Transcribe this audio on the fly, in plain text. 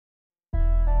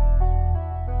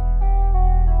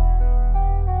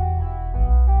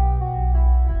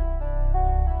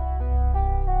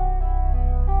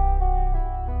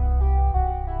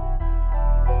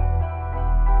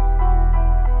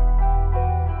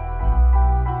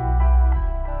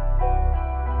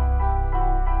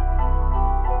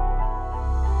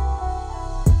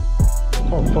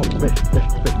Oh, fish.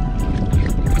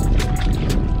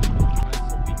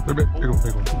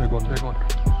 Big one.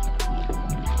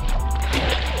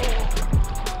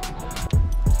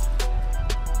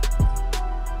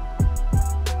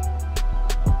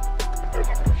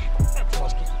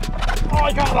 Oh,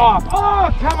 I got it off.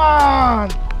 Oh, come on.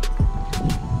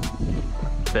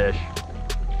 Fish.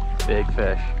 Big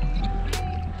fish.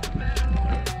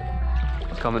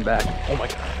 It's coming back. Oh my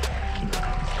God.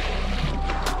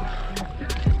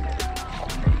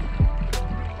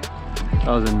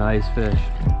 That was a nice fish.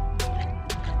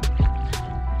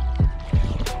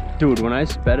 Dude, when I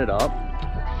sped it up.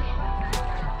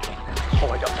 Oh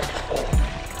my God.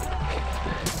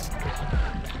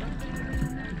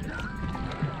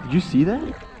 Did you see that?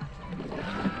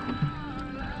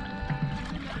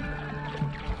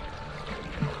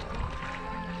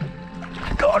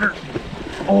 Got her.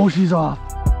 Oh, she's off.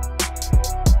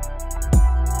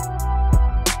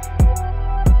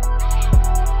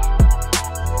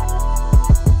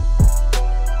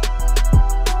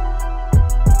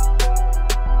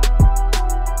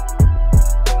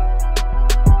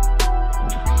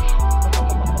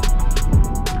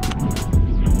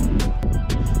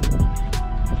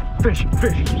 Fish.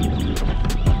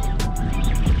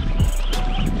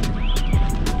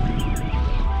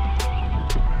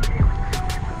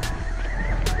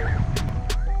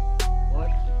 What?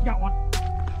 Got one.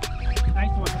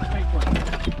 Nice one.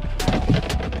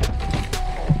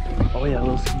 Oh yeah,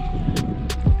 little ski.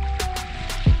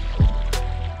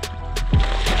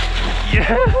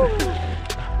 Yeah!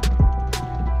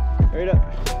 Right up.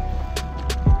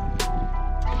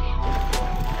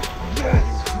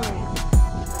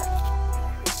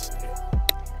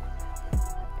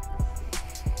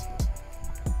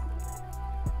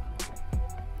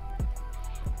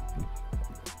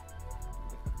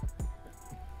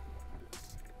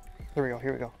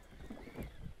 Here we go.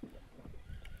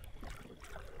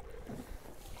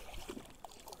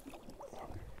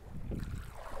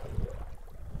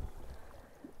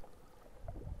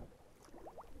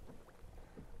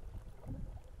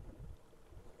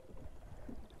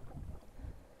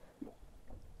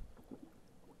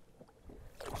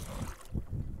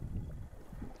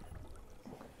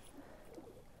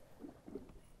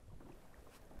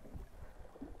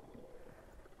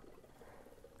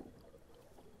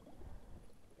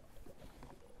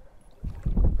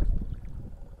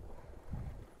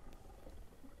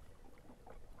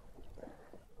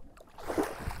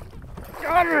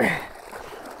 Got her!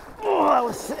 Oh, that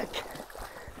was sick.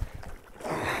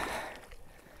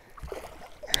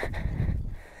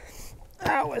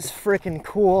 That was freaking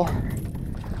cool.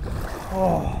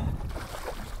 Oh.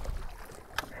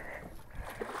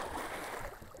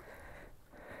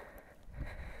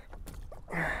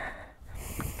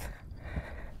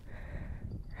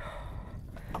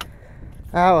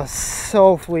 That was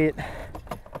so sweet.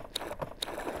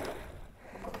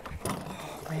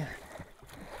 Oh, man.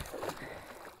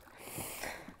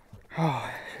 Oh,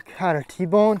 got her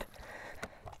T-boned.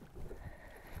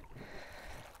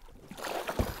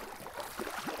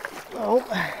 Oh.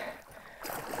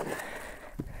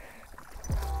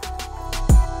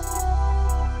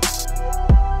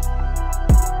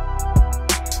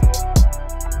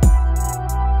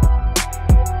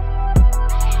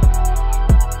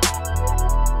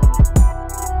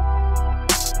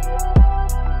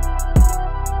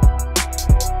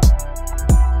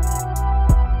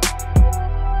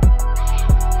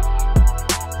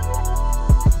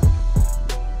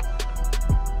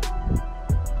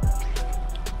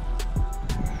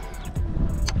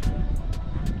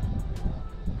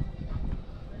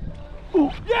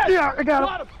 Yes! Yeah, I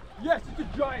got him. Yes, it's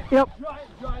a giant. Yep.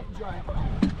 Giant.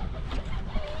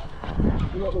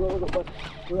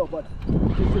 Look up, bud.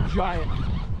 It's a giant.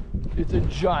 It's a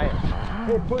giant.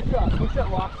 Hey, push that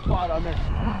rock spot on there.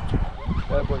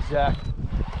 That boy, Zach.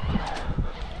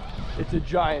 It's a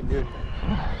giant, dude.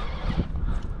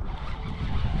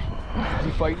 Is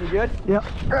he fighting you good? Yep.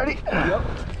 Ready? Yep.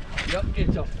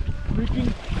 It's a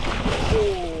freaking.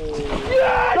 Oh.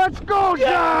 Yes! Let's go,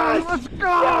 John! Let's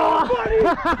go! Yeah, buddy!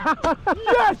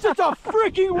 Yes, it's a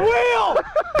freaking whale!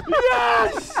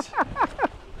 Yes!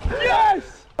 Yes!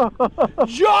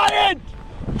 Giant!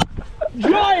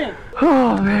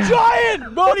 Oh, man.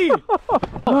 Giant, buddy!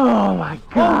 Oh, my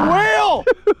God. A whale!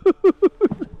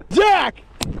 Zach!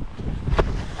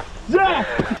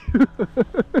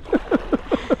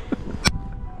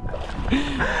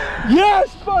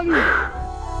 Yes, buddy!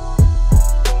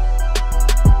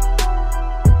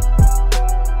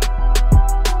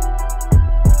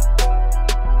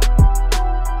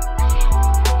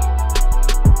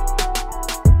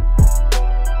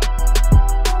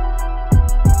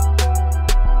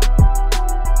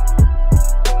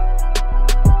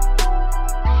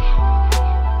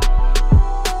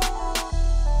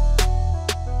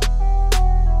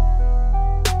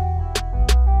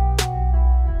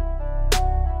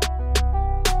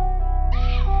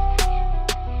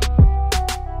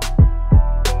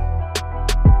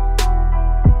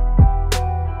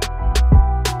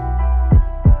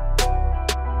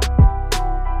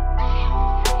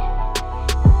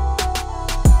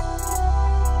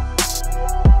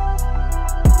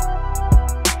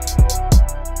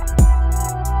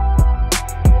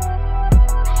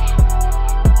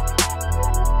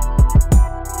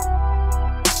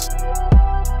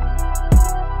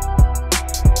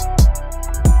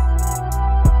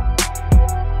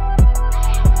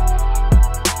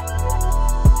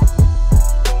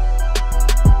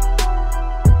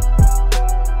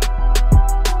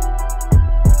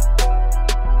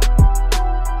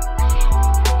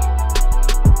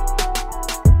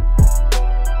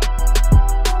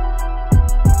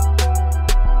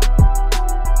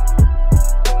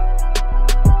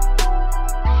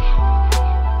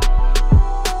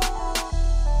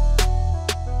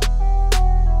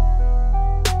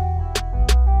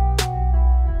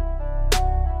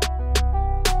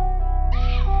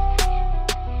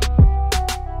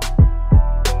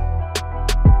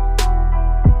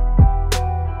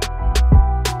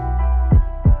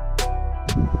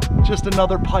 Just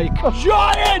another pike.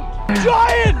 Giant!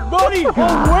 Giant, buddy! A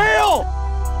whale!